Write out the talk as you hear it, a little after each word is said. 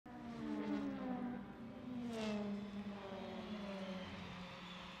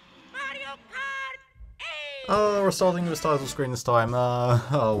Oh, we're starting with title screen this time.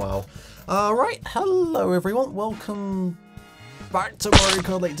 Oh wow. Right, hello everyone, welcome back to Mario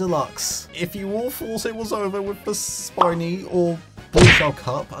Kart 8 Deluxe. If you all thought it was over with the Spiny, or Ball Shell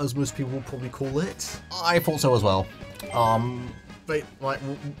Cup, as most people will probably call it, I thought so as well. But, like,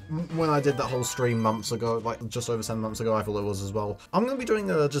 when I did that whole stream months ago, like, just over 7 months ago, I thought it was as well. I'm gonna be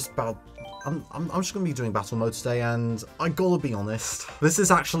doing, I'm just gonna be doing battle mode today, and I gotta be honest, this is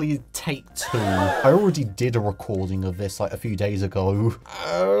actually take 2. I already did a recording of this, like, a few days ago,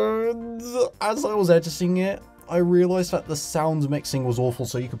 and as I was editing it, I realised that the sound mixing was awful,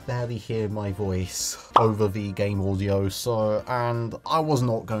 so you could barely hear my voice over the game audio, and I was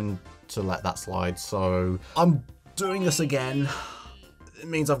not going to let that slide, so I'm doing this again. It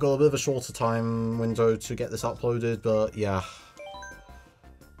means I've got a bit of a shorter time window to get this uploaded, but yeah.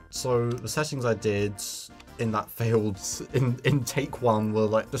 So the settings I did in that failed in take 1 were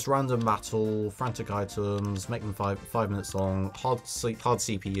like just random battle, frantic items, make them 5 minutes long, hard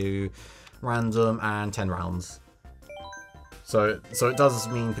CPU, random, and 10 rounds. So it does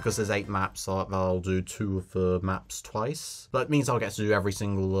mean, because there's 8 maps, that I'll do 2 of the maps twice. But it means I'll get to do every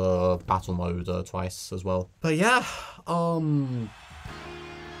single battle mode twice as well. But yeah,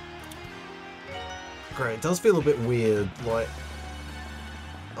 great. It does feel a bit weird. Like,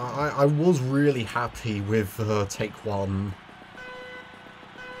 I was really happy with take 1,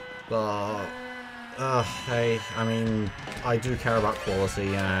 but hey, I mean, I do care about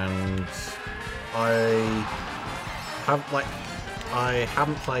quality, and I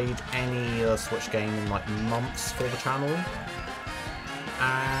haven't played any Switch game in like months for the channel,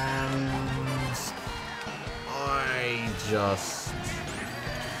 and I just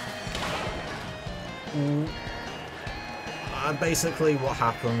basically what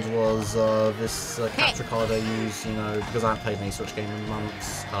happened was this capture card I used, you know, because I haven't played any Switch game in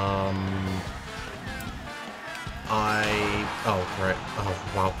months. Oh great! Oh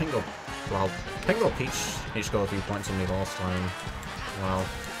wow! Pink got Peach got a few points on me last time. Wow.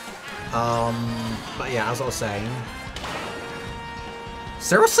 But yeah, as I was saying,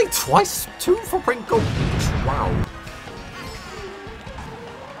 seriously, twice 2 for Pink got Peach. Wow.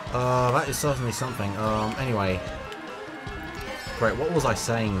 That is certainly something. Anyway. Great, what was I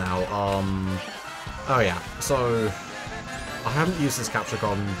saying now? Oh yeah, so I haven't used this capture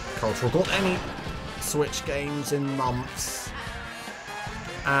card to record any Switch games in months,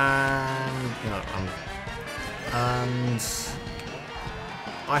 and you know, and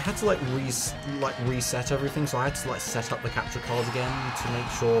I had to like reset everything, so I had to like set up the capture card again to make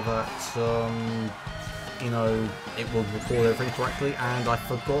sure that you know, it will record everything correctly, and I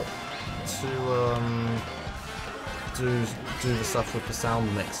forgot to do the stuff with the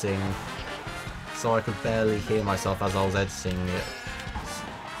sound mixing, so I could barely hear myself as I was editing it,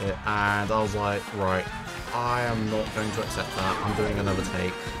 and I was like, right, I am not going to accept that. I'm doing another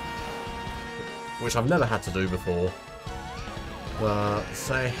take, which I've never had to do before. But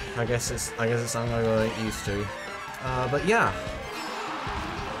so I guess it's something I got used to. But yeah,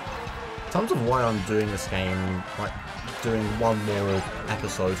 in terms of why I'm doing this game, like doing one more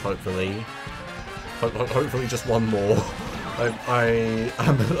episode, hopefully just one more. I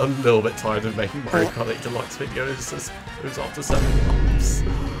am a little bit tired of making Mario Kart 8 Deluxe videos, as it was after 7 months.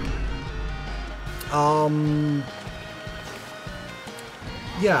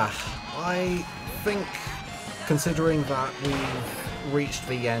 Yeah, I think, considering that we've reached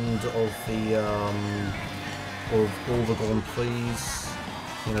the end of the of all the Grand Prix,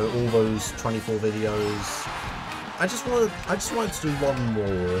 you know, all those 24 videos, I just wanted to do one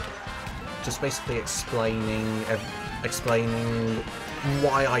more. Just basically explaining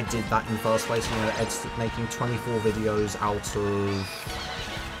why I did that in the first place, you know, making 24 videos out of,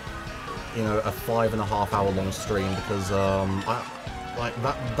 you know, a 5.5 hour long stream, because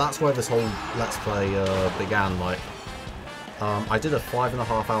that's where this whole Let's Play began. Like, I did a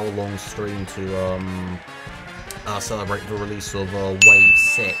 5.5 hour long stream to celebrate the release of Wave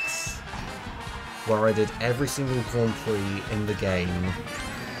 6, where I did every single Grand Prix in the game.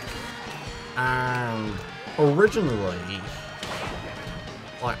 And originally,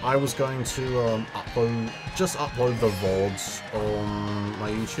 like, I was going to upload the VODs on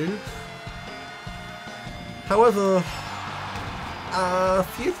my YouTube. However, a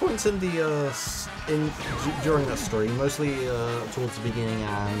few points in the during that stream, mostly towards the beginning,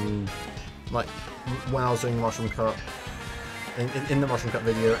 and like when I was doing Mushroom Cut in the Mushroom Cut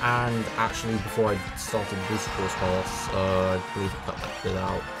video, and actually before I started the Booster Course Pass, I believe I cut that bit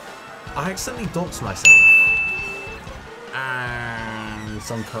out. I accidentally doxed myself, and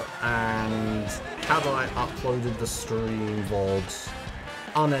had I uploaded the stream VOD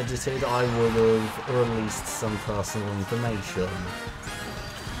unedited, I would have released some personal information.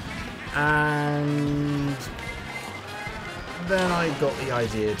 And then I got the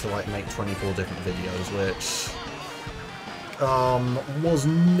idea to like make 24 different videos, which was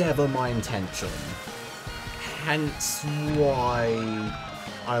never my intention. Hence why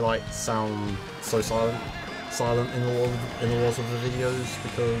I like sound so silent in a lot of the videos,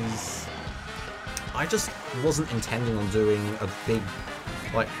 because I just wasn't intending on doing a big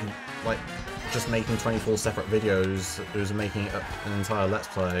like just making 24 separate videos. It was making an entire Let's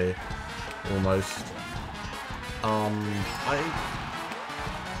Play almost. I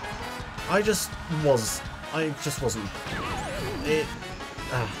just wasn't.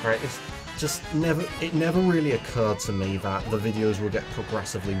 Right. It never really occurred to me that the videos will get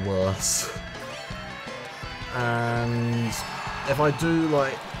progressively worse. And if I do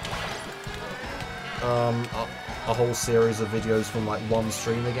like a whole series of videos from like one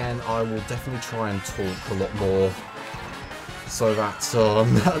stream again, I will definitely try and talk a lot more, so that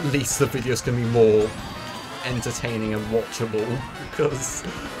at least the videos can be more entertaining and watchable. Because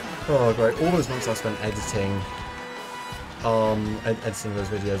oh great, all those months I spent editing editing those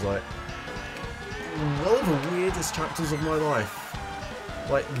videos, like one of the weirdest chapters of my life.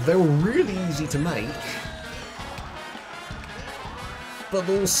 Like, they were really easy to make, but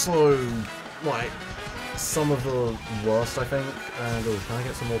also like some of the worst, I think. And oh, can I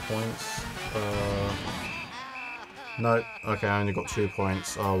get some more points? No. Okay, I only got 2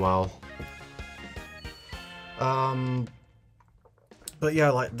 points. Oh well. But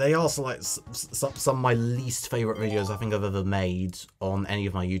yeah, like, they are like some of my least favourite videos I think I've ever made on any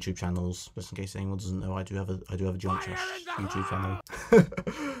of my YouTube channels. Just in case anyone doesn't know, I do have a Jump Trash YouTube channel.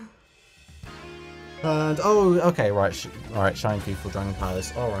 And oh, okay, right, alright, Shine Key for Dragon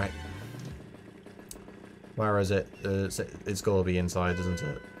Palace. All right. Where is it? It's gotta be inside, isn't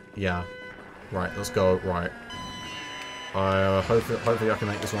it? Yeah. Right, let's go. Right. Hopefully I can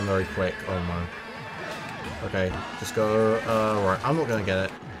make this one very quick. Oh no. Okay, just go, right, I'm not gonna get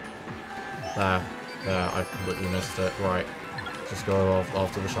it. There, I completely missed it. Right, just go off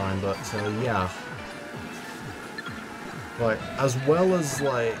after the shine, but, yeah. Like, as well as,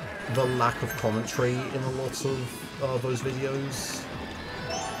 like, the lack of commentary in a lot of those videos,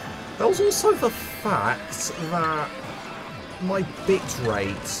 there was also the fact that my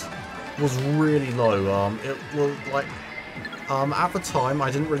bitrate was really low. It was, like, at the time,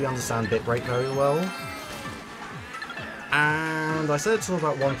 I didn't really understand bitrate very well. And I set it to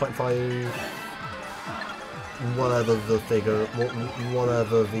about 1.5, whatever the figure,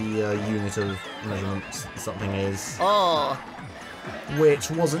 whatever the unit of measurement something is. Oh. Which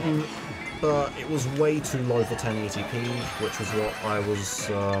wasn't, but it was way too low for 1080p, which was what I was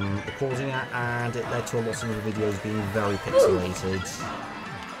recording at, and it led to a lot of the videos being very pixelated.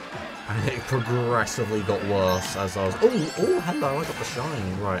 And it progressively got worse as I was. Oh, hello! I got the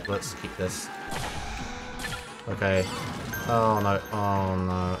shine. Right, let's keep this. Okay. Oh no,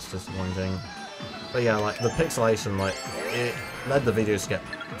 that's disappointing. But yeah, like, the pixelation, like, it led the videos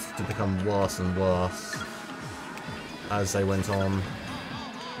to become worse and worse as they went on.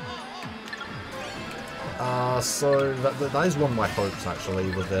 So that is one of my hopes,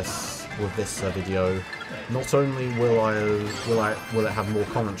 actually, with this video. Not only will it have more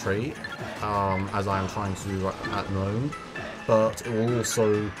commentary, as I am trying to do at the moment, but it will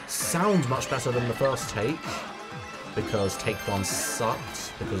also sound much better than the first take. Because take 1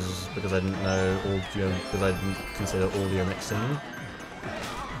 sucked, because I didn't know audio, because I didn't consider audio mixing.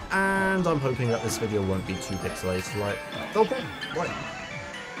 And I'm hoping that this video won't be too pixelated. Like,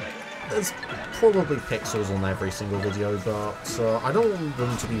 there's probably pixels on every single video, but I don't want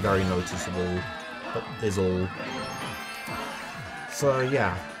them to be very noticeable. That is all. So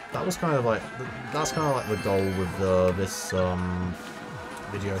yeah, that's kind of like the goal with this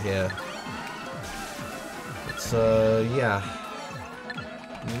video here. Yeah,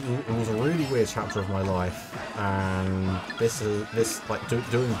 it was a really weird chapter of my life, and this like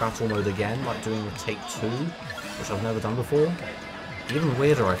doing battle mode again, like doing a take 2, which I've never done before. Even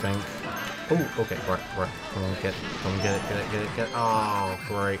weirder, I think. Oh, okay, right, come on, get it. Oh,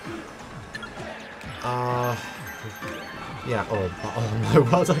 great. Yeah. Oh no,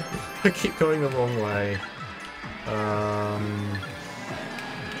 what? I keep going the wrong way.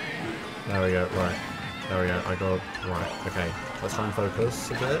 There we go. Right. There we go, I got... Right, okay. Let's try and focus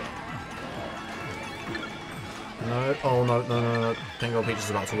a bit. No. Oh, no. Pink Gold Peach is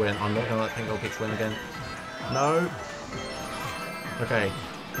about to win. I'm not gonna let Pink Gold Peach win again. No. Okay.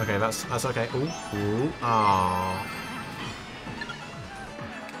 Okay, that's okay. Ooh. Ah.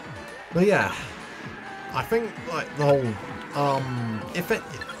 But yeah. I think like the whole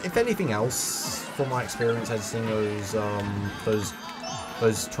if anything else from my experience editing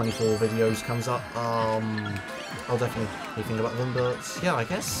those 24 videos comes up, I'll definitely think about them. But yeah, I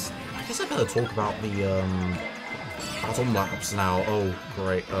guess I better talk about the battle maps now. Oh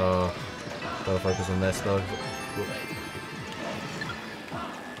great, gotta focus on this though.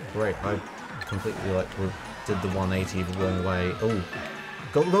 Great, I completely like did the 180 the wrong way. Oh,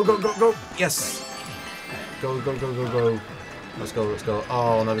 go go go go go! Yes, go go go go go. Let's go, let's go.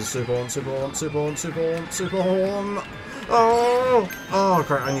 Oh no, there's super horn, super horn, super horn, super horn, super horn. Oh, oh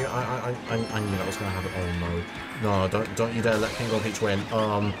great! I knew that was gonna happen. Oh no, no, don't you dare let King of Peach win.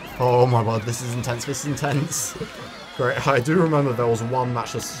 Oh my god, this is intense. This is intense. Great, I do remember there was one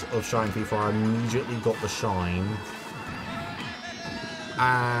match of Shine Thief where I immediately got the shine,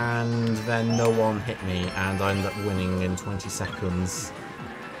 and then no one hit me, and I ended up winning in 20 seconds.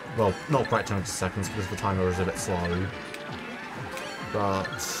 Well, not quite 20 seconds because the timer was a bit slow.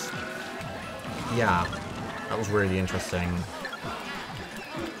 But yeah, that was really interesting.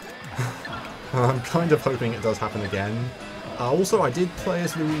 I'm kind of hoping it does happen again. Also, I did play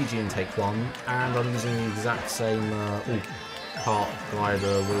as Luigi in Take 1, and I'm using the exact same kart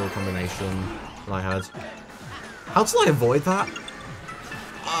glider wheel combination that I had. How did I avoid that?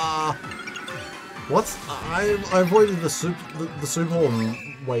 What? I avoided the super horn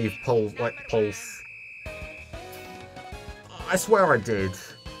wave pulse. I swear I did.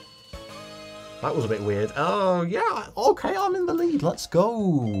 That was a bit weird. Oh yeah, okay, I'm in the lead. Let's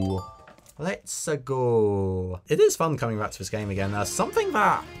go. Let's go. It is fun coming back to this game again. Something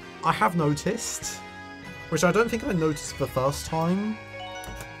that I have noticed, which I don't think I noticed the first time.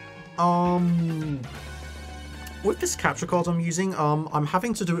 With this capture card I'm using, I'm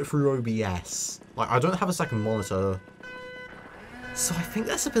having to do it through OBS. Like, I don't have a second monitor, so I think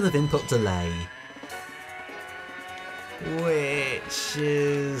there's a bit of input delay, which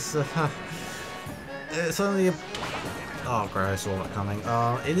is it's only a oh great, I saw that coming.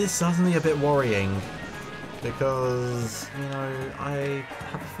 It is certainly a bit worrying because, you know, I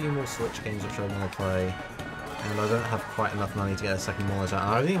have a few more Switch games which I want to play, and I don't have quite enough money to get a second monitor,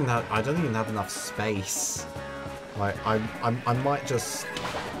 and I don't even have enough space. Like, I might just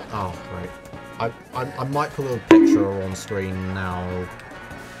oh great. I might put a picture on screen now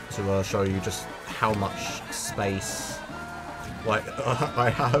to show you just how much space like I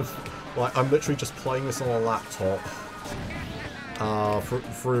have. Like, I'm literally just playing this on a laptop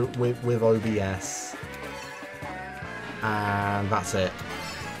with OBS, and that's it.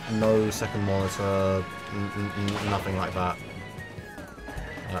 No second monitor, nothing like that.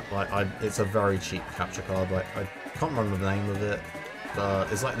 It's a very cheap capture card. Like, I can't remember the name of it.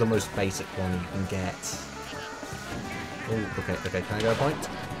 It's like the most basic one you can get. Oh, okay, can I get a point?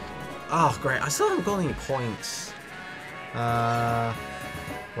 Oh, great, I still haven't got any points.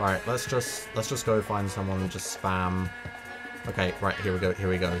 Right, let's just go find someone and just spam. Okay, right, here we go.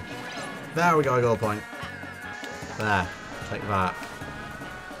 There we go, I got a point. There, take that.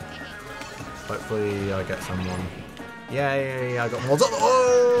 Hopefully I get someone. Yeah, I got more.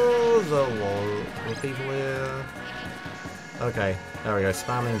 Oh, the wall with people here. Okay, there we go.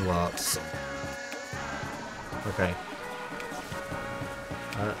 Spamming works. Okay.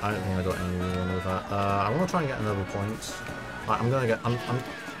 I don't think I got anyone with that. I want to try and get another point. I'm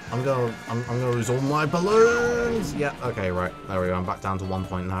gonna lose all my balloons. Yeah. Okay. Right. There we go. I'm back down to 1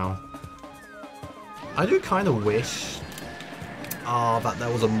 point now. I do kind of wish that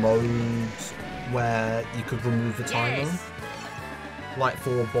there was a mode where you could remove the timer, like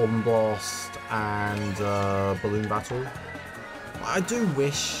for Bomb Blast and Balloon Battle. I do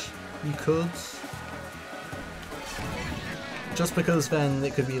wish you could, just because then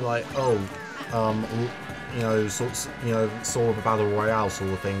it could be like, oh, you know, sort of a battle royale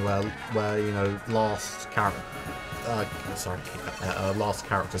sort of thing, where you know, last character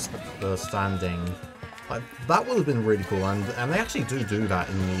standing. Like, that would have been really cool, and they actually do that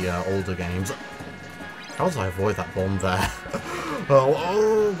in the older games. How did I avoid that bomb there?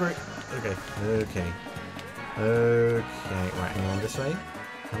 oh, great. Okay. Right, anyone this way?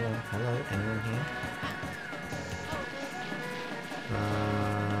 Hello, anyone here?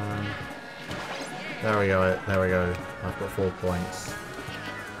 There we go. I've got 4 points.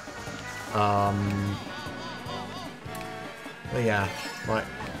 But yeah, like,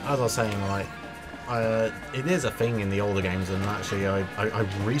 as I was saying, like, it is a thing in the older games, and actually I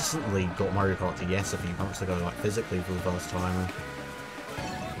recently got Mario Kart DS a few months ago, like, physically for the first time.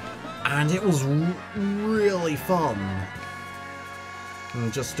 And it was really fun.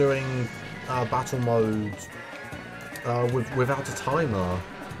 And just doing battle mode without a timer.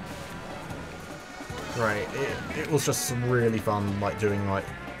 Right, it was just really fun, like, doing, like,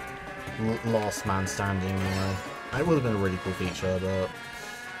 last man standing, you know. It would have been a really cool feature, but...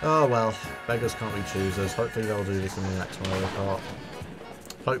 Oh well, beggars can't be choosers. Hopefully they'll do this in the next Mario Kart.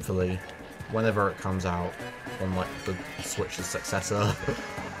 Hopefully, whenever it comes out, on, like, the Switch's successor.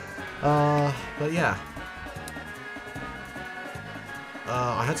 But yeah.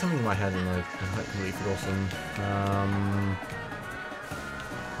 I had something in my head and I completely forgotten.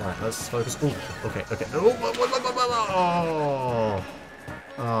 Right, let's focus. Oh, okay. Oh,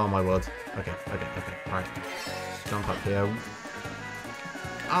 oh my word. Okay. Right, jump up here.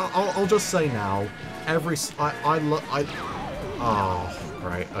 I'll just say now. Oh,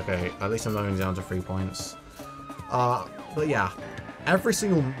 right. Okay. At least I'm going down to 3 points. But yeah, every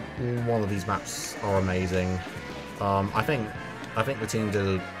single one of these maps are amazing. I think the team did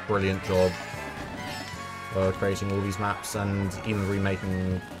a brilliant job creating all these maps and even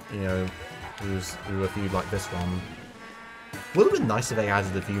remaking, you know, a few like this one. Would have been nice if they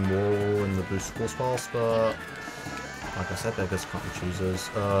added a few more in the boost course pass, but like I said, beggars can't be choosers.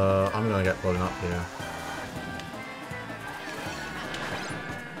 I'm gonna get blown up here.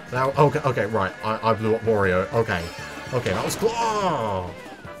 Now, okay, right. I blew up Wario. Okay, that was cool. Oh!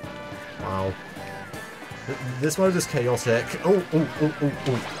 Wow. This mode is chaotic. Oh.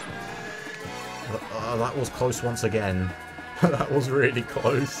 That was close once again. That was really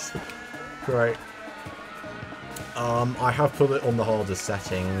close. Great. I have put it on the hardest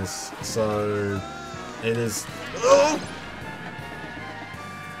settings, so it is... Oh!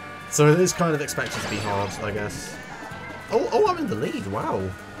 So it is kind of expected to be hard, I guess. Oh, I'm in the lead. Wow.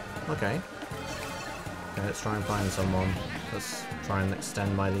 Okay. Okay, let's try and find someone. Let's try and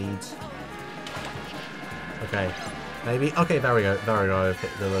extend my lead. Okay. Maybe. Okay, there we go. I've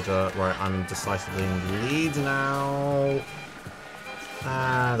hit Villager. Right, I'm decisively in the lead now.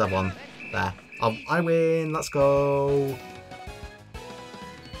 And I've won. There. I win. Let's go.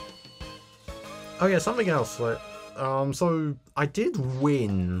 Oh yeah, something else. Like, so I did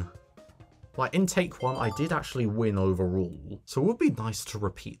win. Like in take 1, I did actually win overall. So it would be nice to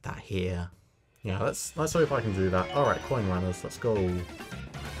repeat that here. Yeah, let's see if I can do that. All right, coin runners. Let's go.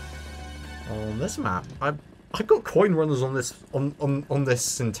 On this map, I got coin runners on this on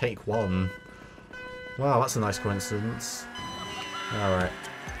this in take 1. Wow, that's a nice coincidence. All right.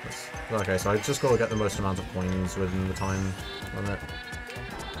 Okay, so I just got to get the most amount of coins within the time limit.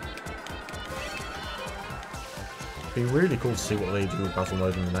 It'd be really cool to see what they do with battle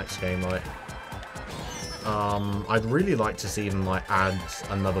mode in the next game. Like, I'd really like to see them like add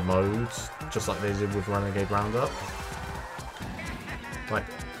another mode, just like they did with Renegade Roundup. Like,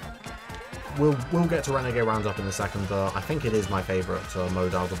 we'll get to Renegade Roundup in a second, but I think it is my favourite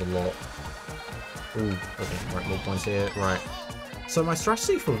mode out of the lot. Ooh, okay, right, more points here. Right. So my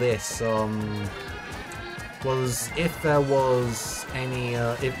strategy for this was if there was any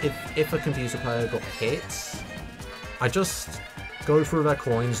if a computer player got hit, I just go through their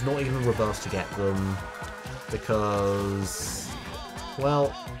coins, not even reverse to get them, because,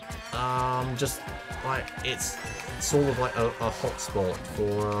 well, just like it's sort of like a hotspot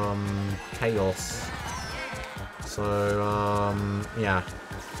for chaos. So yeah.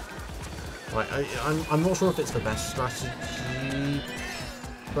 Like, I'm not sure if it's the best strategy,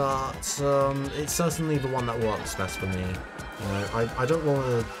 but it's certainly the one that works best for me. You know, I don't want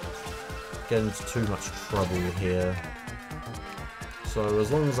to get into too much trouble here. So as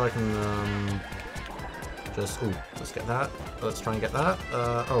long as I can just... Oh, let's get that. Let's try and get that.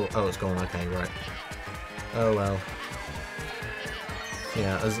 Oh, it's gone. Okay, right. Oh well.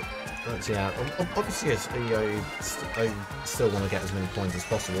 Yeah, yeah. Obviously, I still want to get as many points as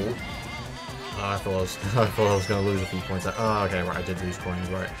possible. I thought I was going to lose a few points. Oh, okay, right, I did lose coins,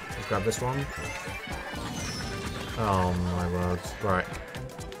 right. Let's grab this one. Oh my word. Right.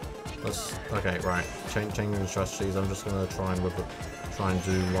 Okay, right. Changing the strategies. I'm just going to try and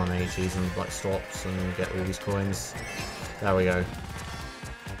do 180s and like stops and get all these coins. There we go.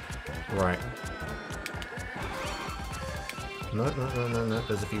 Right. No.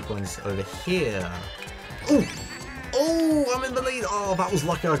 There's a few coins over here. Oh! Oh, I'm in the lead. Oh, that was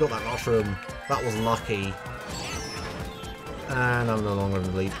lucky I got that mushroom. That was lucky. And I'm no longer in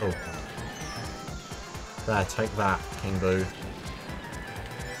the lead. Oh. There, take that, King Boo.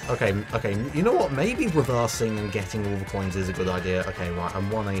 Okay, you know what? Maybe reversing and getting all the coins is a good idea. Okay, right, I'm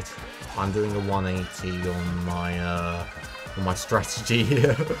doing a 180 on my strategy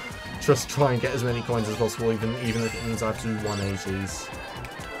here. Just try and get as many coins as possible, even if it means I have to do 180s.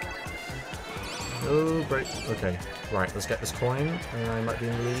 Oh, great. Okay, right, let's get this coin, and I might be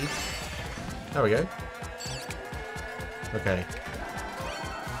in the lead. There we go. Okay.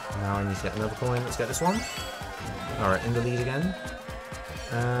 Now I need to get another coin. Let's get this one. Alright, in the lead again.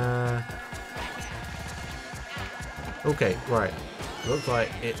 Okay, right.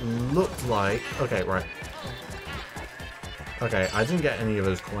 It looked like... Okay, right. Okay, I didn't get any of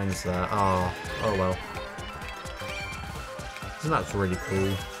those coins there. Oh well. Isn't that really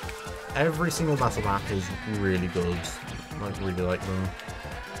cool? Every single battle map is really good. I really like them.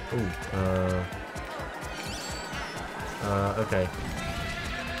 Ooh, okay.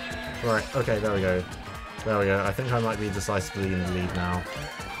 Right, okay, there we go. There we go. I think I might be decisively in the lead now.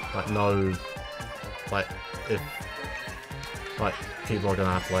 Like, no... Like, if... Like, people are gonna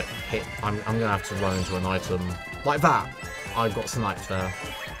have to, like, hit... I'm gonna have to run into an item. Like that! I got sniped there.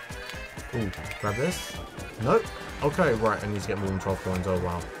 Ooh, grab this. Nope. Okay, right, I need to get more than 12 coins. Oh,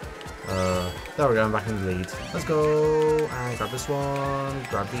 wow. There we go, I'm back in the lead. Let's go! And grab this one.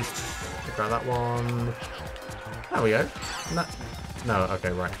 Grab these... Grab that one. There we go. No,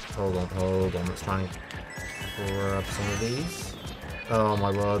 okay, right. Hold on. Let's try and grab some of these. Oh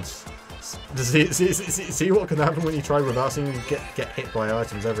my words. See what can happen when you try reversing and get hit by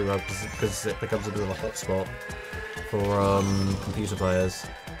items everywhere because it becomes a bit of a hotspot for computer players.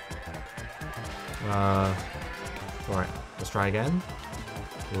 Right, let's try again.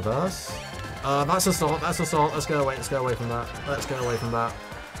 Reverse. That's a start. Let's go away from that.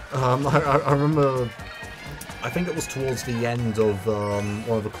 I remember, I think it was towards the end of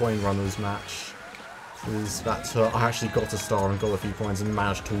one of the coin runners match, is that I actually got a star and got a few coins and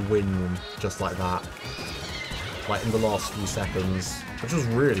managed to win just like that, like in the last few seconds, which was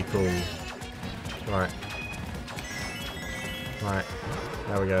really cool. Right,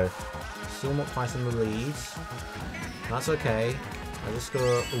 there we go. Still not quite in the lead. That's okay. I just go.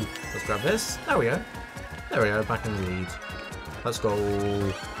 Ooh, let's grab this. There we go. Back in the lead. Let's go.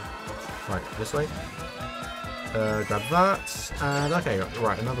 Right, this way. Grab that, and okay,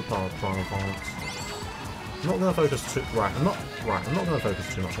 right, another part. I'm not gonna focus too. I'm not gonna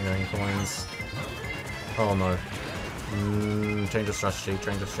focus too much on getting coins. Oh no. Change of strategy.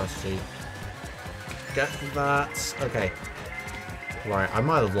 Get that. Okay. Right, I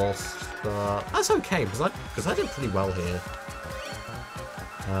might have lost, but that's okay because I did pretty well here.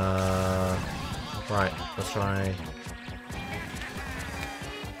 Right, let's try.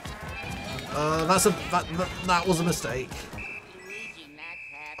 That was a mistake.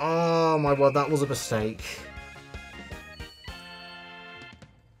 Oh my word, that was a mistake.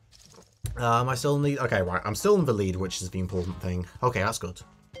 I still need... Okay, right, I'm still in the lead, which is the important thing. Okay, that's good.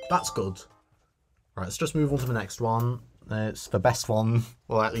 That's good. Right, let's just move on to the next one. It's the best one,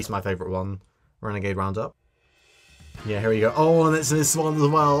 well, at least my favourite one. Renegade Roundup. Yeah, here we go. Oh, and it's this one as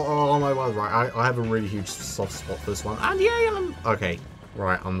well. Oh my word, right, I have a really huge soft spot for this one. And yeah, okay,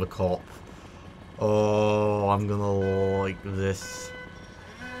 right, I'm the cop. Oh, I'm gonna like this.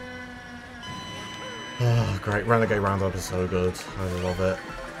 Oh, great. Renegade Roundup is so good. I love it.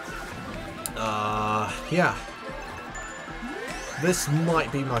 Yeah. This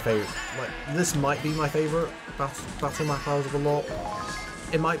might be my favourite. Like, this might be my favourite battle map out of the lot.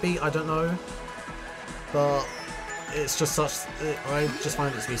 It might be, I don't know. But it's just such... I just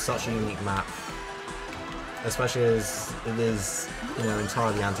find it to be such a unique map. Especially as it is, you know,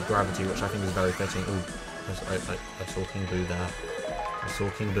 entirely anti-gravity, which I think is very fitting. Ooh, I saw King Boo there. I saw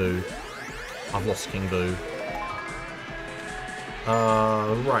King Boo. I've lost King Boo.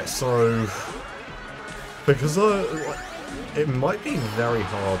 Right, so... Because it might be very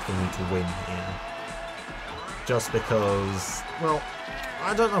hard for me to win here. Just because, well,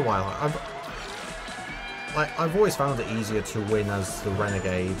 I don't know why. I've always found it easier to win as the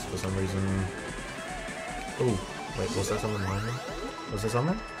Renegade for some reason. Oh, wait, was there someone behind me? Was there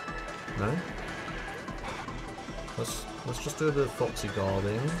someone? No? Let's just do a bit of foxy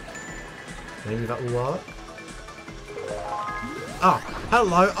guarding. Maybe that will work. Ah,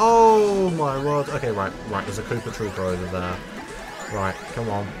 hello! Oh my word! Okay, right, there's a Koopa Trooper over there. Right, come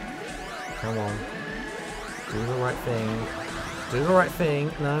on. Do the right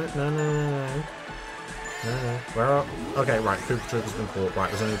thing. No. Where are... Okay, right, Koopa Trooper's been caught. Right,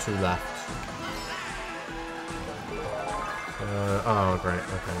 there's only 2 left. Oh, great.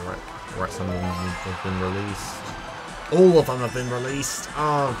 Okay, right. Some of them have been released. All of them have been released.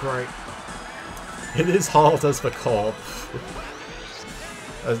 Oh, great. It is hard as the cop,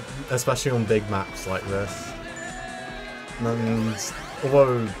 especially on big maps like this. And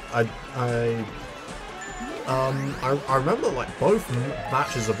although I remember like both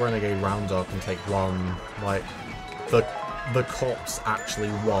matches of Renegade Roundup and Take 1, like the cops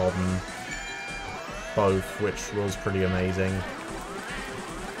actually won both, which was pretty amazing.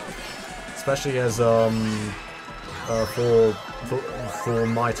 Especially as for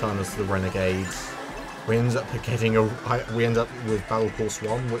my turn as the Renegade, we end up with Battle Course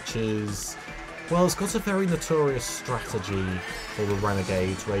 1, which is, well, it's got a very notorious strategy for the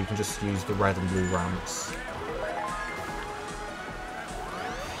Renegade, where you can just use the red and blue ramps.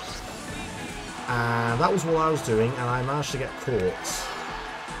 And that was what I was doing, and I managed to get caught.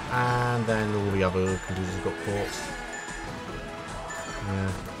 And then all the other computers got caught.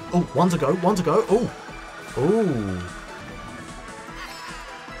 Yeah. Oh, one to go, one to go. Oh! Ooh.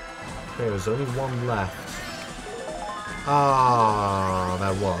 Okay, there's only one left. Ah,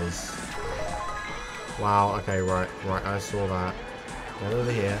 there was. Wow, okay, right, I saw that. Get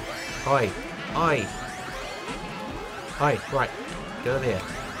over here. Oi! Oi! Oi, right. Get over here.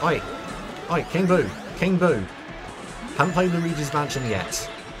 Oi! Oi, King Boo! King Boo! Haven't played Luigi's Mansion yet.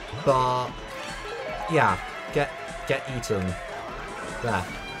 But yeah, get eaten. There.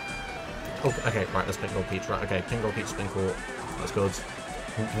 Oh, okay, right, let's pick Gold Peach. Right, okay, Pink Gold Peach's been caught. That's good.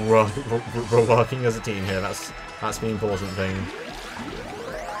 We're working as a team here. That's the important thing.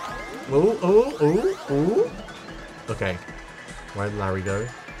 Ooh, ooh, ooh, ooh. Okay, where did Larry go?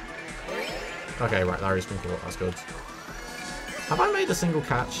 Okay, right, Larry's been caught. That's good. Have I made a single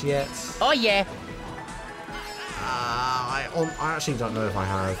catch yet? Oh yeah. I actually don't know if I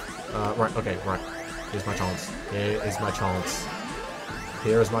have. Right, okay, right. Here's my chance. Here is my chance.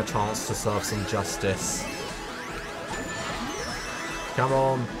 Here is my chance to serve some justice. Come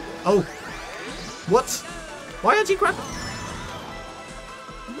on. Oh! What? Why aren't you grabbing?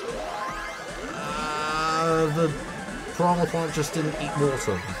 The piranha plant just didn't eat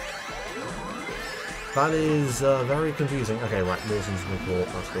Morton. That is very confusing. Okay, right, Morton's been caught.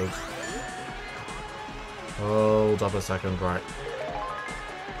 That's good. Hold up a second, right.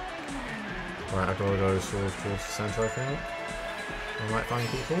 Right, I gotta go sort of towards the centre, I think. I might find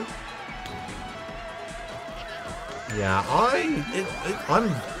people. Yeah, I'm.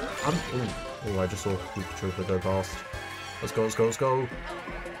 Ooh, I just saw Koopa Trooper go past. Let's go, let's go, let's go.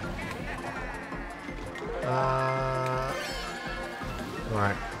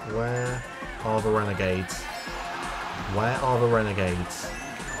 Right, where are the renegades? Where are the renegades?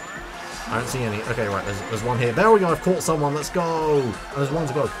 I don't see any. Okay, right, there's one here. There we go, I've caught someone, let's go! And there's one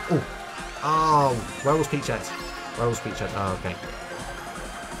to go. Ooh. Oh, where was Peach at? Where was Peach at? Oh, okay.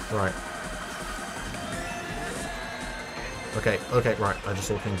 Right. Okay, okay, right, I just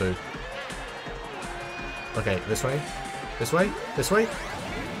saw King Boo. Okay, this way? This way? This way?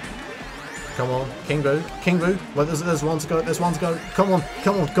 Come on, King Boo. King Boo. Well, there's one to go, there's one to go. Come on,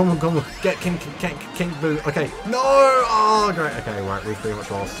 come on, come on, come on. Get King Boo. Okay. No! Oh, great. Okay, right, we've pretty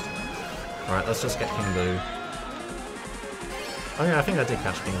much lost. Right, let's just get King Boo. Oh yeah, I think I did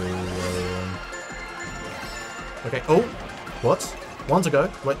catch King Boo. Okay, oh! What? One to go.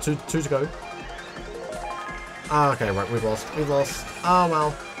 Wait, two to go. Ah, okay, right, we've lost. We've lost. Oh,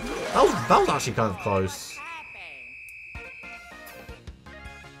 well. That was actually kind of close.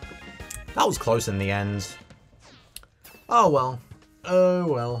 That was close in the end. Oh, well. Oh,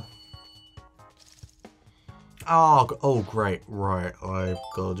 well. Oh, great. Right, I've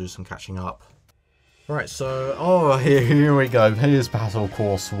got to do some catching up. Right, so... Oh, here we go. Here's Battle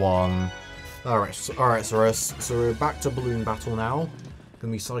Course 1. Alright, so we're back to Balloon Battle now.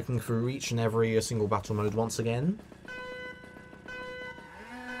 Gonna be cycling through each and every single battle mode once again.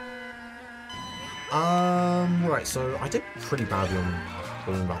 Right, so I did pretty badly on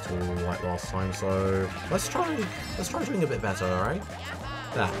Balloon Battle like last time, so let's try doing a bit better, alright?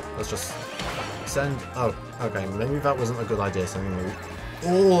 There, let's just send... Oh, okay, maybe that wasn't a good idea, sending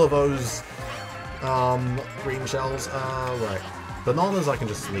all of those green shells. Right. Bananas I can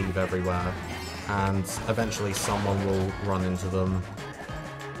just leave everywhere, and eventually someone will run into them.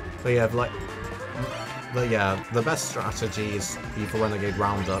 But yeah, the best strategy is for Renegade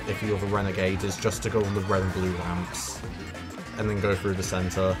Roundup, if you're the Renegade, is just to go on the red and blue ramps, and then go through the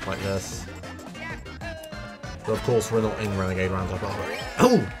center, like this. But of course, we're not in Renegade Roundup, are we?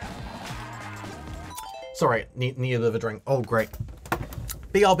 Oh! Sorry, needed of a drink. Oh, great.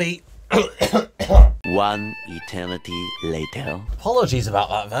 BRB! One eternity later. Apologies about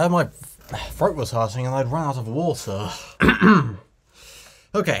that there, my throat was hurting and I'd run out of water.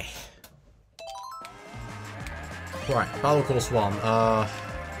 Okay. Right, Battle Course 1.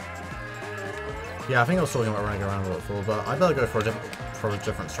 Yeah, I think I was talking about running around a lot before, but I better go for a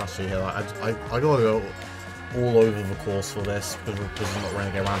different strategy here. Like, I gotta go all over the course for this, because this is not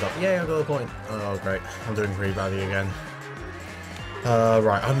Renegade Roundup. Yeah, I got a point. Oh, great. I'm doing pretty badly again.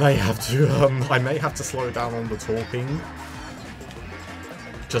 Right, I may have to slow down on the talking,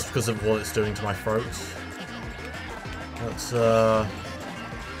 just because of what it's doing to my throat. Let's,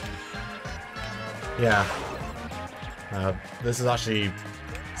 yeah. This is actually,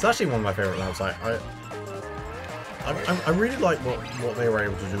 it's actually one of my favourite maps. I really like what they were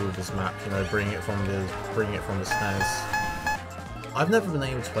able to do with this map. You know, bringing it from the SNES. I've never been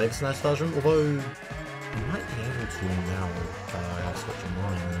able to play the SNES version, although I might be able to now by switching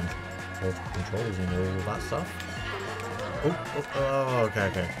mine and multiple controls and all of that stuff. Oh,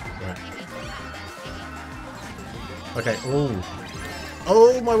 okay, right. Okay,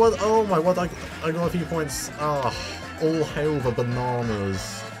 oh my word, I got a few points. Ah, all hail the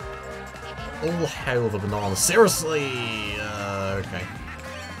bananas. All hail the bananas. Seriously! Okay.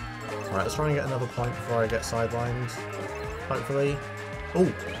 Right, let's try and get another point before I get sidelined. Hopefully.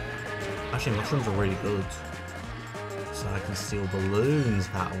 Oh! Actually, mushrooms are really good. So I can steal balloons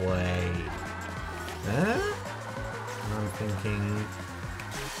that way. Yeah? And I'm thinking...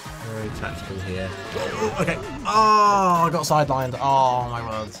 very tactical here. Okay. Oh, I got sidelined. Oh, my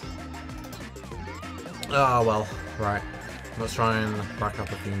word. Oh, well. Right. Let's try and rack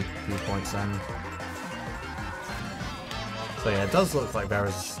up a few points then. So yeah, it does look like there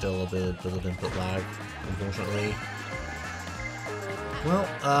is still a bit of input lag, unfortunately. Well,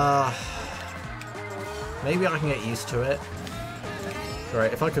 maybe I can get used to it.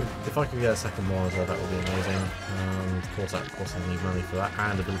 Right, if I could get a second monitor, that would be amazing. Of course I need money for that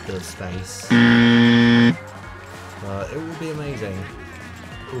and a bit of space. It would be amazing.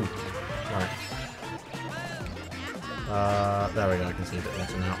 Ooh, right. There we go. I can see a bit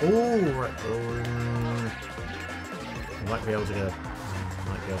better now. Ooh, right. I might be able to get a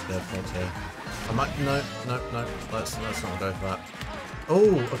point here. I might. No. Let's not go for that.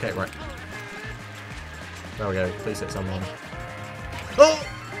 Oh, okay, right. There we go. Please hit someone.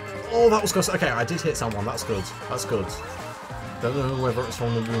 Oh, that was close. Okay, I did hit someone. That's good. That's good. Don't know whether it's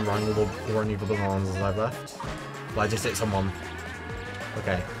from the boomerang or any of the bananas I've left. But I just hit someone.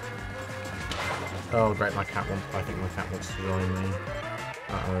 Okay. Oh, great, I think my cat wants to join me.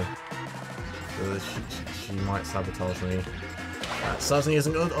 Uh-oh. She might sabotage me. That certainly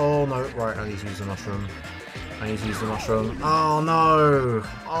isn't good. Oh, no. Right, I need to use the mushroom. Oh, no!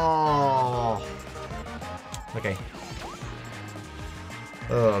 Oh! Okay.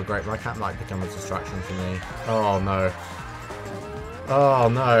 Oh, great, my cat might become a distraction for me. Oh, no. Oh,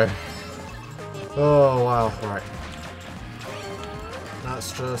 no. Oh, wow. Right.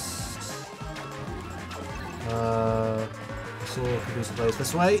 That's just... I saw could do some plays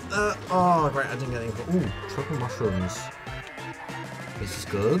this way. Oh, great, I didn't get any. Ooh, triple mushrooms. This is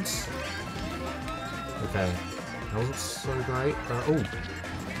good. Okay, that wasn't so great.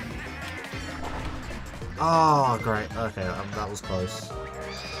 Oh, great. Okay, that was close.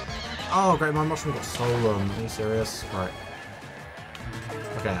 Oh, great, my mushroom got stolen. Are you serious? Right.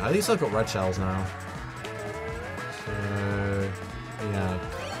 Okay, at least I've got red shells now. So, yeah.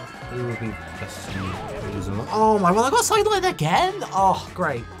 Who would be best to use them? Oh my god, I got sidelined again! Oh,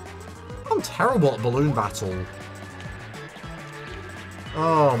 great. I'm terrible at balloon battle.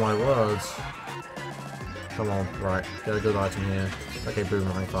 Oh my word. Come on, right. Get a good item here. Okay,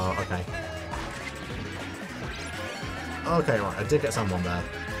 boomerang fire. Okay. Okay, right. I did get someone there.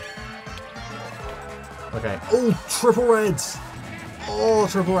 Okay. Oh, triple reds! Oh,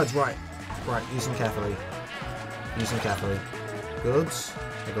 triple reds. Right. Right, use them carefully. Good.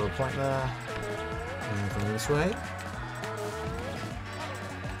 I got a point there. And coming this way.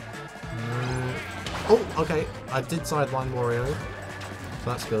 Oh, okay. I did sideline Wario. So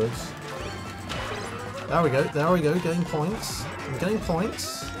that's good. There we go. Getting points. I'm getting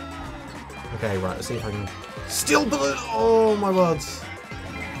points. Okay, right. Let's see if I can steal balloon. Oh my words.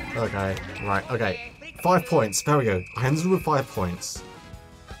 Okay. Right. Okay. 5 points. There we go. I ended with 5 points.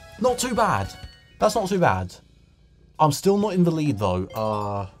 Not too bad. That's not too bad. I'm still not in the lead though.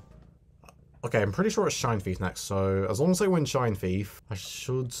 Okay, I'm pretty sure it's Shine Thief next, so as long as I win Shine Thief, I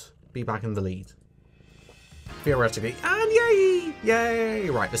should be back in the lead. Theoretically. And yay! Yay!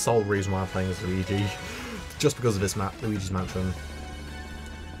 Right, this is the whole reason why I'm playing as Luigi. Just because of this map, Luigi's Mansion.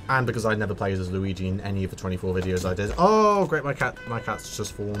 And because I never played as Luigi in any of the 24 videos I did. Oh, great, my cat's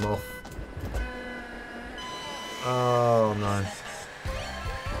just fallen off. Oh, no.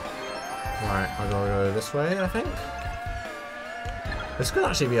 Right, I gotta go this way, I think. This could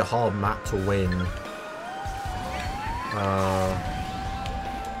actually be a hard map to win.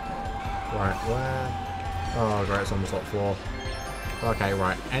 Right, where? Oh, great, it's on the top floor. Okay,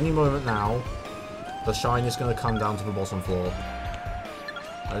 right. Any moment now, the shine is going to come down to the bottom floor.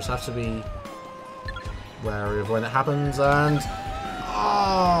 I just have to be wary of when it happens, and...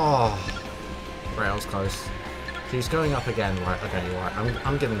 Oh! Right, I was close. She's going up again, right, okay, right.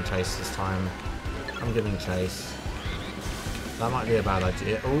 I'm giving chase this time. I'm giving chase. That might be a bad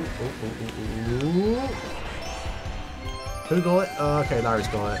idea. Ooh. Who got it? Okay, Larry's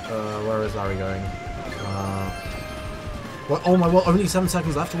got it. Where is Larry going? What? Oh my god, only 7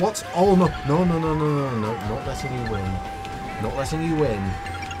 seconds left. What? Oh no. No, no, no, no, no, no. Not letting you win. Not letting you win.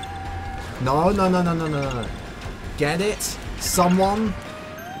 No, no, no, no, no, no, no. Get it? Someone?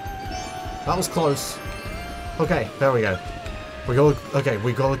 That was close. Okay, there we go. We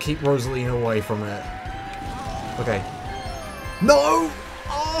gotta keep Rosalina away from it. Okay. No!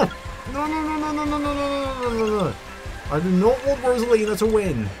 Oh! No, no, no, no, no, no, no, no, no, no, no. I do not want Rosalina to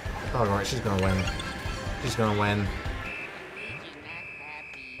win. Oh, right, she's gonna win. She's gonna win.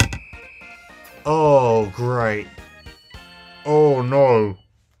 Oh, great. Oh, no.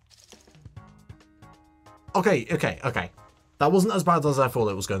 Okay. That wasn't as bad as I thought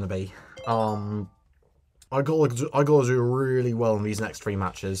it was going to be. I gotta do really well in these next 3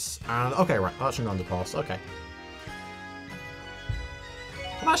 matches. And, okay, right, that's an underpass. Okay.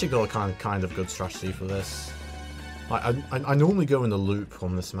 I've actually got a kind of good strategy for this. I normally go in the loop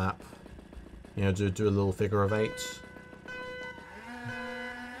on this map. You know, do a little figure of 8.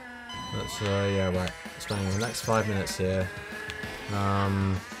 Let's, yeah, right. Spending the next 5 minutes here.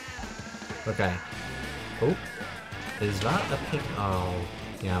 Okay. Oh. Is that a pink? Oh.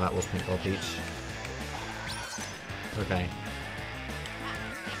 Yeah, that was Pink Ball Peach. Okay.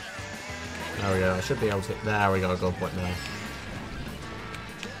 There we go. I should be able to... There we go. I got a point there.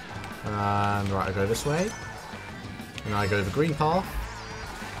 And, right, I go this way. And I go the green path.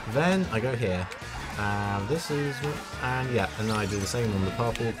 Then I go here. And this is... And, yeah. And then I do the same on the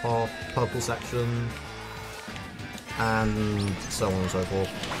purple path, purple section. And so on and so forth.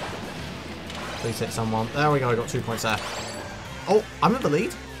 Please hit someone. There we go, I got 2 points there. Oh, I'm in the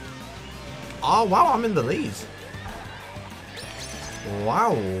lead? Oh, wow, I'm in the lead.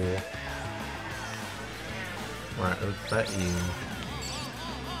 Wow. Right, I bet you.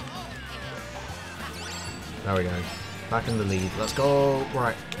 There we go. Back in the lead. Let's go.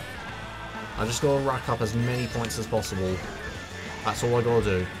 Right. I just gotta rack up as many points as possible. That's all I gotta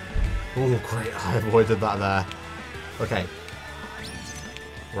do. Oh, great. I avoided that there. Okay.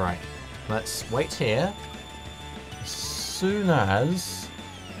 Right. Let's wait here. As soon as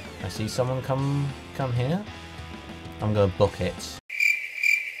I see someone come here, I'm gonna book it.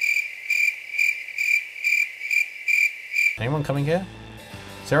 Anyone coming here?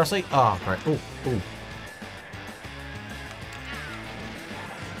 Seriously? Ah, oh, great. Ooh, ooh.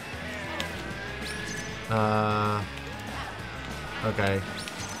 Okay.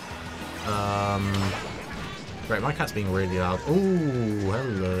 Great, my cat's being really loud. Ooh,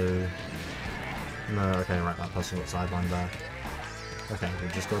 hello. No, okay, right, that person got sidelined there. Okay,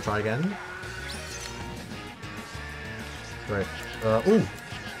 we'll just go try again. Great. Ooh!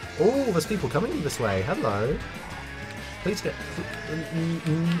 Ooh, there's people coming this way. Hello. Please get...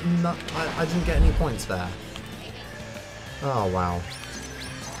 No, I didn't get any points there. Oh, wow.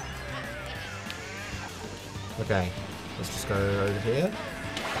 Okay, let's just go over here.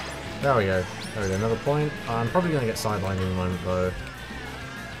 There we go. There we go, another point. I'm probably going to get sidelined in a moment, though.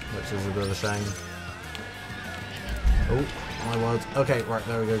 Which is a bit of a shame. Oh, my word. Okay, right,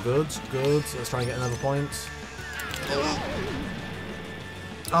 there we go. Good, good. Let's try and get another point.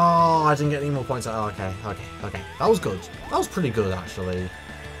 Oh, I didn't get any more points. Oh, okay, okay, okay. That was good. That was pretty good, actually.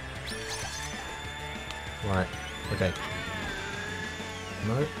 Right, okay.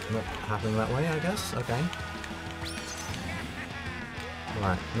 No, not happening that way, I guess. Okay.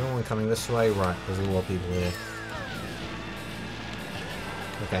 Right, no one coming this way. Right, there's a lot of people here.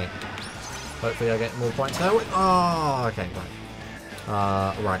 Okay. Hopefully I get more points there. Oh, okay,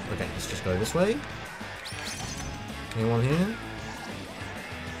 right. Right, okay, let's just go this way. Anyone here?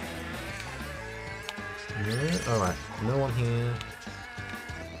 No? Alright, no one here.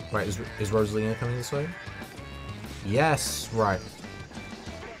 Right, is Rosalina coming this way? Yes, right.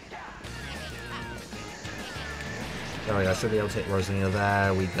 There we go, I should be able to hit Rosalina.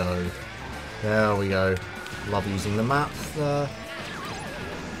 There we go. There we go. Love using the map there.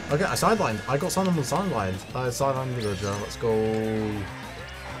 Okay, I sidelined. I got someone sidelined. I sidelined the villager. Let's go.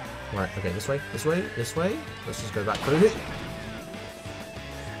 Right, okay, this way, this way, this way. Let's just go back through it.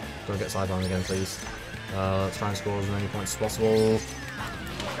 Don't get sidelined again, please. Let's try and score as many points as possible.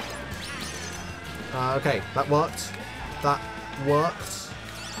 Okay, that worked. That worked.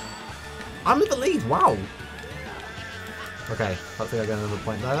 I'm in the lead, wow. Okay, hopefully I get another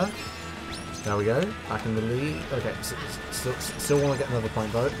point there. There we go, back in the lead. Okay, still want to get another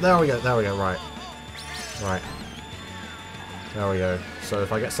point though. There we go, right. Right. There we go. So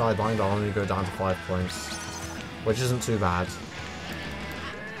if I get sidelined, I'll only go down to 5 points. Which isn't too bad.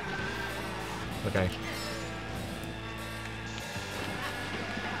 Okay.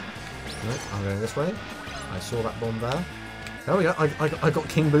 Nope, I'm going this way. I saw that bomb there. There we go. I got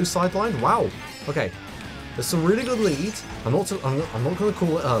King Boo sidelined. Wow. Okay. This is a really good lead. I'm not going to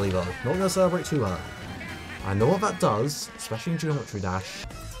call it early, though. Not going to celebrate too early. I know what that does, especially in Geometry Dash.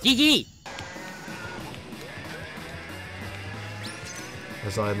 GG!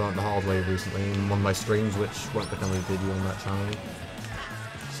 As I learned the hard way recently in one of my streams, which won't become a video on that channel.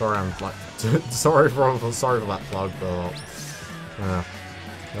 Sorry, I'm like, sorry for that plug, but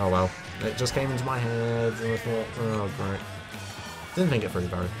oh well. It just came into my head, and I thought, oh great. Didn't think it through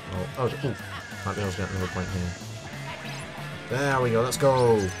though. Oh, might be able to get another point here. There we go. Let's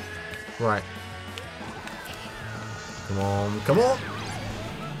go. Right. Come on, come on.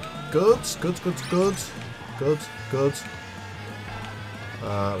 Good.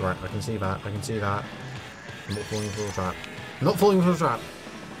 Right, I can see that. I'm not falling for the trap. Not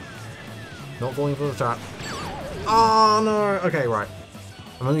falling for the trap. Oh, no. Okay, right.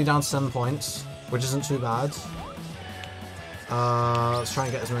 I'm only down to 7 points, which isn't too bad. Let's try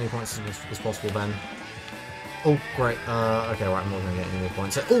and get as many points as possible then. Oh, great. Okay, right, I'm not going to get any more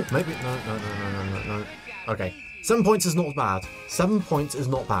points. Oh, maybe. No. Okay. 7 points is not bad. 7 points is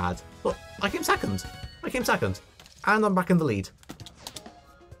not bad. Look, I came second. And I'm back in the lead.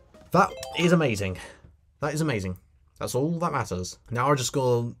 That is amazing. That's all that matters. Now I just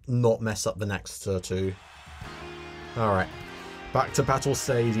gotta not mess up the next two. Alright. Back to Battle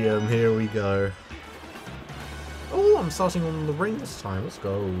Stadium. Here we go. Oh, I'm starting on the ring this time. Let's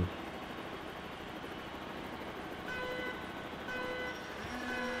go.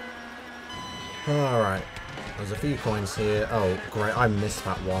 Alright. There's a few coins here. Oh, great. I missed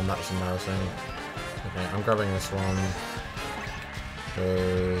that one. That was embarrassing. Okay, I'm grabbing this one.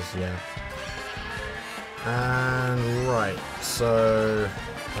 Because, yeah. And, right, so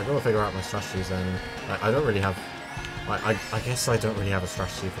I gotta figure out my strategies then. I don't really have... I guess I don't really have a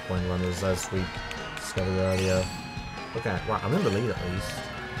strategy for coin runners, as we discovered earlier. Okay, right, I'm in the lead at least.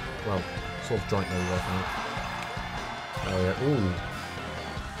 Well, sort of joint lead, I think. Oh, yeah, ooh.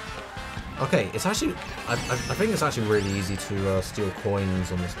 Okay, it's actually... I think it's actually really easy to steal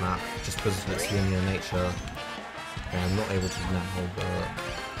coins on this map, just because of its linear nature. Okay, I'm not able to now, but...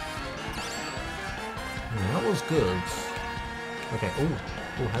 that was good. Okay, ooh,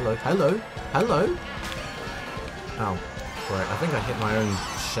 hello. Ow, right, I think I hit my own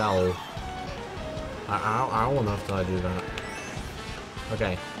shell. How on earth did I do that?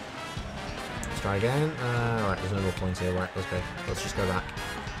 Okay. Let's try again. Right, there's no more coins here, right, let's go. Let's just go back.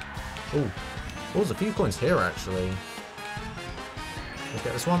 Ooh, there's a few coins here, actually. Let's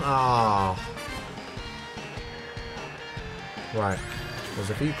get this one. Ah. Right, there's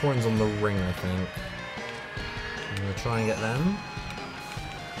a few coins on the ring, I think. I'm gonna try and get them.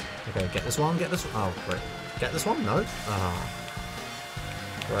 Okay, get this one, oh, great. Get this one? No? Ah.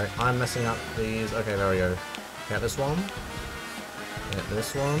 Right, I'm messing up these. Okay, there we go. Get this one. Get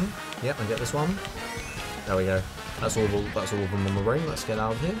this one. Yep, and get this one. There we go. That's all of them on the ring. Let's get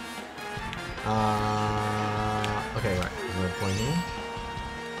out of here. Okay, right. There's no point here.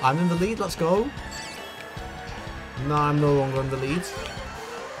 I'm in the lead. Let's go. No, I'm no longer in the lead.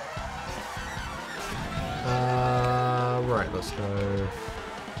 Right, let's go.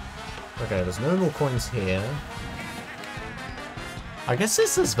 Okay, there's no more coins here. I guess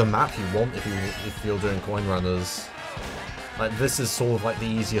this is the map you want if you're doing coin runners. Like, this is sort of like the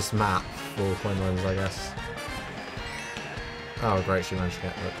easiest map for coin runners, I guess. Oh, great, she managed to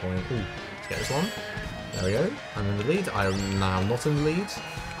get that coin. Ooh, let's get this one. There we go. I'm in the lead. I am now not in the lead.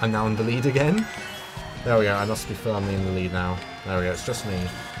 I'm now in the lead again. There we go. I must be firmly in the lead now. There we go. It's just me.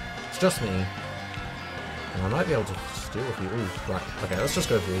 It's just me. And I might be able to steal a few. Ooh, right. Okay, let's just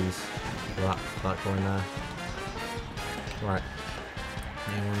go for these. For that coin there. Right.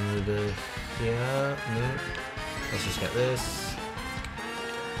 Yeah. No. Let's just get this.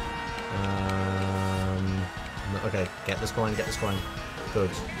 No, okay. Get this coin. Get this coin.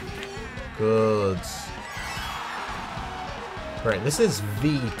 Good. Good. Great. This is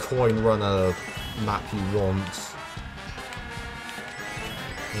the coin runner map you want.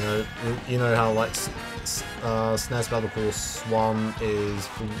 You know how like SNES Battle Course 1 is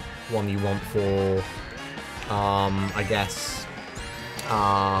one you want for I guess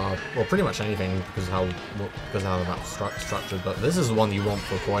well, pretty much anything because of how the map's structured, but this is the one you want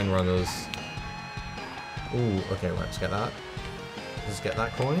for coin runners. Ooh, okay, right, let's get that. Let's get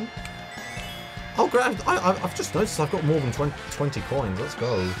that coin. Oh, great! I've just noticed I've got more than 20 coins. Let's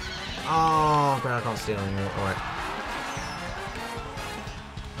go. Oh, great! I can't steal anymore. All right.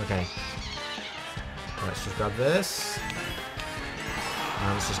 Okay. Let's just grab this.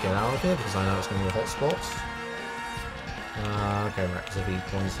 And let's just get out of here because I know it's going to be a hot spot. Okay, right. There's a few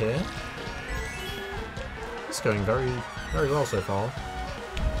coins here. It's going very very well so far.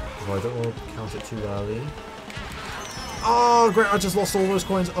 Although I don't want to count it too early. Oh, great, I just lost all those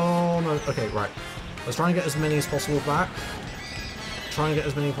coins. Oh, no. Okay, right. Let's try and get as many as possible back. Try and get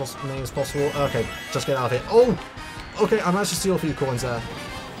as many as possible. Okay, just get out of here. Oh! Okay, I managed to steal a few coins there.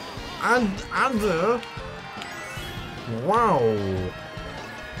 And there. Wow.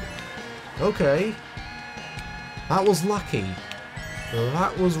 Okay. That was lucky.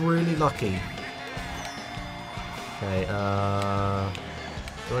 That was really lucky. Okay,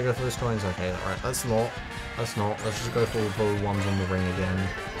 do I go for those coins? Okay, alright, let's not. Let's not. Let's just go for the ones on the ring again.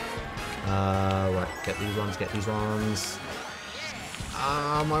 Right, get these ones, get these ones.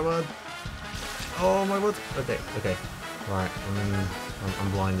 Ah, my word. Oh, my word. Okay, okay. Right,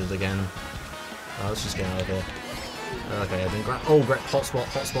 I'm blinded again. Let's just get out of here. Okay, I didn't grab. Oh, great. Hot spot,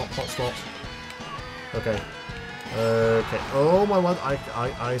 hot spot, hot spot. Okay. Okay. Oh, my word.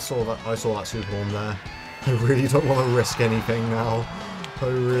 I saw that. I saw that super bomb there. I really don't want to risk anything now. I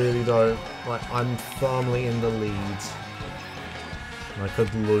really don't. Right, I'm firmly in the lead. I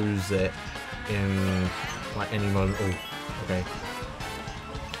could lose it in like any moment. Oh, okay.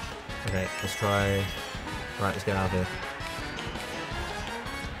 Okay, let's try. Right, let's get out of here.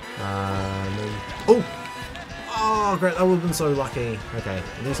 No. Oh! Oh, great, that would have been so lucky. Okay,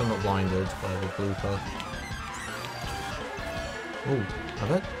 at least I'm not blinded by the blooper. Oh, are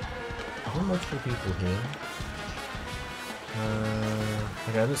there multiple people here?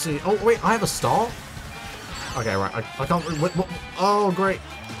 Okay, let's see. Oh, wait, I have a star? Okay, right, I can't... What? Oh, great.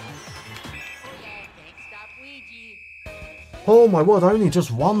 Oh my word, I only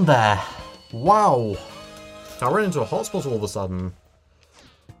just won there. Wow. I ran into a hotspot all of a sudden.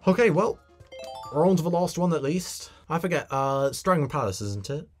 Okay, well, we're on to the last one at least. I forget, it's Dragon Palace, isn't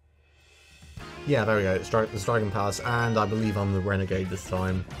it? Yeah, there we go, it's Dragon Palace, and I believe I'm the Renegade this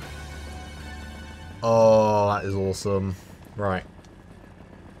time. Oh, that is awesome. Right.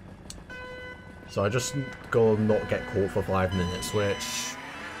 So I just gotta not get caught for 5 minutes, which,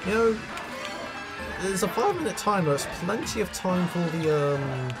 you know, there's a 5-minute timer. It's plenty of time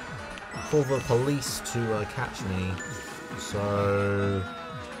for the police to catch me. So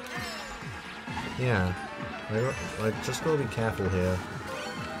yeah, I just gotta be careful here.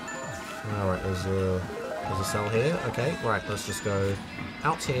 All right, there's a cell here. Okay, right, let's just go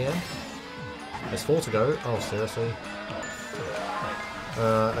out here. There's 4 to go. Oh, seriously?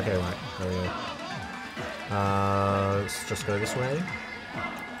 Okay, right, there we go. Let's just go this way.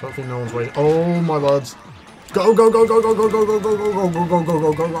 Hopefully no one's waiting. Oh my lord! Go, go, go, go, go, go, go, go, go, go, go, go, go,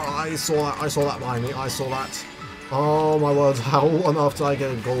 go, go, go! I saw that behind me. I saw that. Oh my word! How on earth did I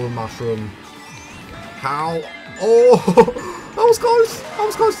get a golden mushroom? How? Oh! That was close! That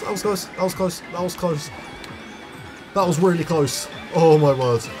was close! That was close! That was close! That was close! That was really close! Oh my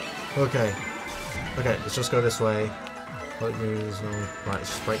word! Okay. Okay, let's just go this way. Right, let's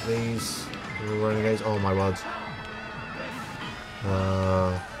just break these. Renegades. Oh my word.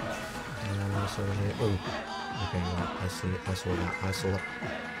 Oh, okay, right, I see it, I saw that, I saw that,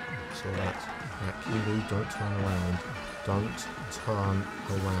 I saw that. Right, Kiwi, don't turn around. Don't turn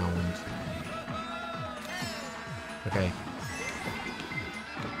around. Okay.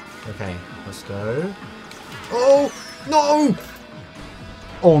 Okay, let's go. Oh! No!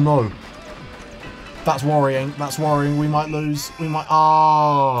 Oh no. That's worrying, that's worrying, we might lose, we might,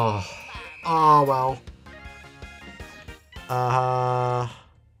 ah, well.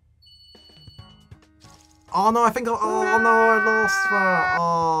 Oh no, I think oh no, I lost that.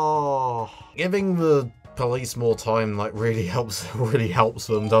 Oh, giving the police more time like really helps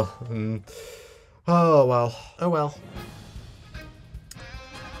them, doesn't? Oh well. Oh well.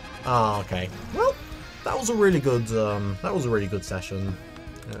 Oh, okay. Well, that was a really good session.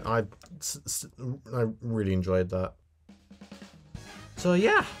 I really enjoyed that. So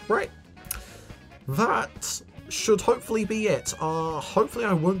yeah, right. That should hopefully be it. Hopefully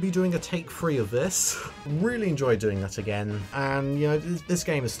I won't be doing a take 3 of this. Really enjoyed doing that again, and you know, this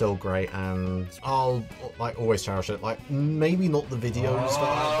game is still great, and I'll like always cherish it. Like maybe not the videos that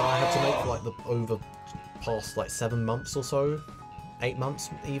I had to make for like the over past like 7 months or so, 8 months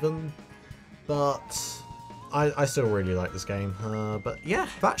even, but I still really like this game. But yeah,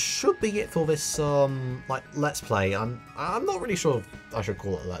 that should be it for this like let's play. I'm not really sure if I should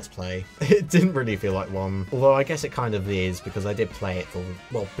call it a let's play. It didn't really feel like one, although I guess it kind of is, because I did play it for,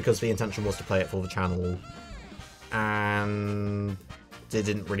 well, because the intention was to play it for the channel, and it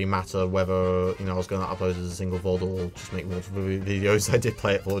didn't really matter whether, you know, I was going to upload as a single VOD or just make multiple videos. I did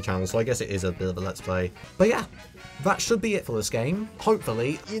play it for the channel, so I guess it is a bit of a let's play. But yeah, that should be it for this game.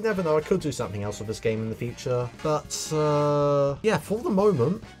 Hopefully, you never know, I could do something else with this game in the future. But yeah, for the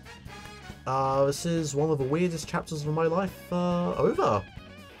moment, this is one of the weirdest chapters of my life over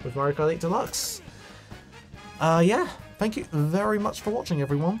with Mario Kart 8 Deluxe. Yeah, thank you very much for watching,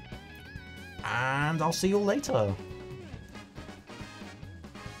 everyone, and I'll see you all later.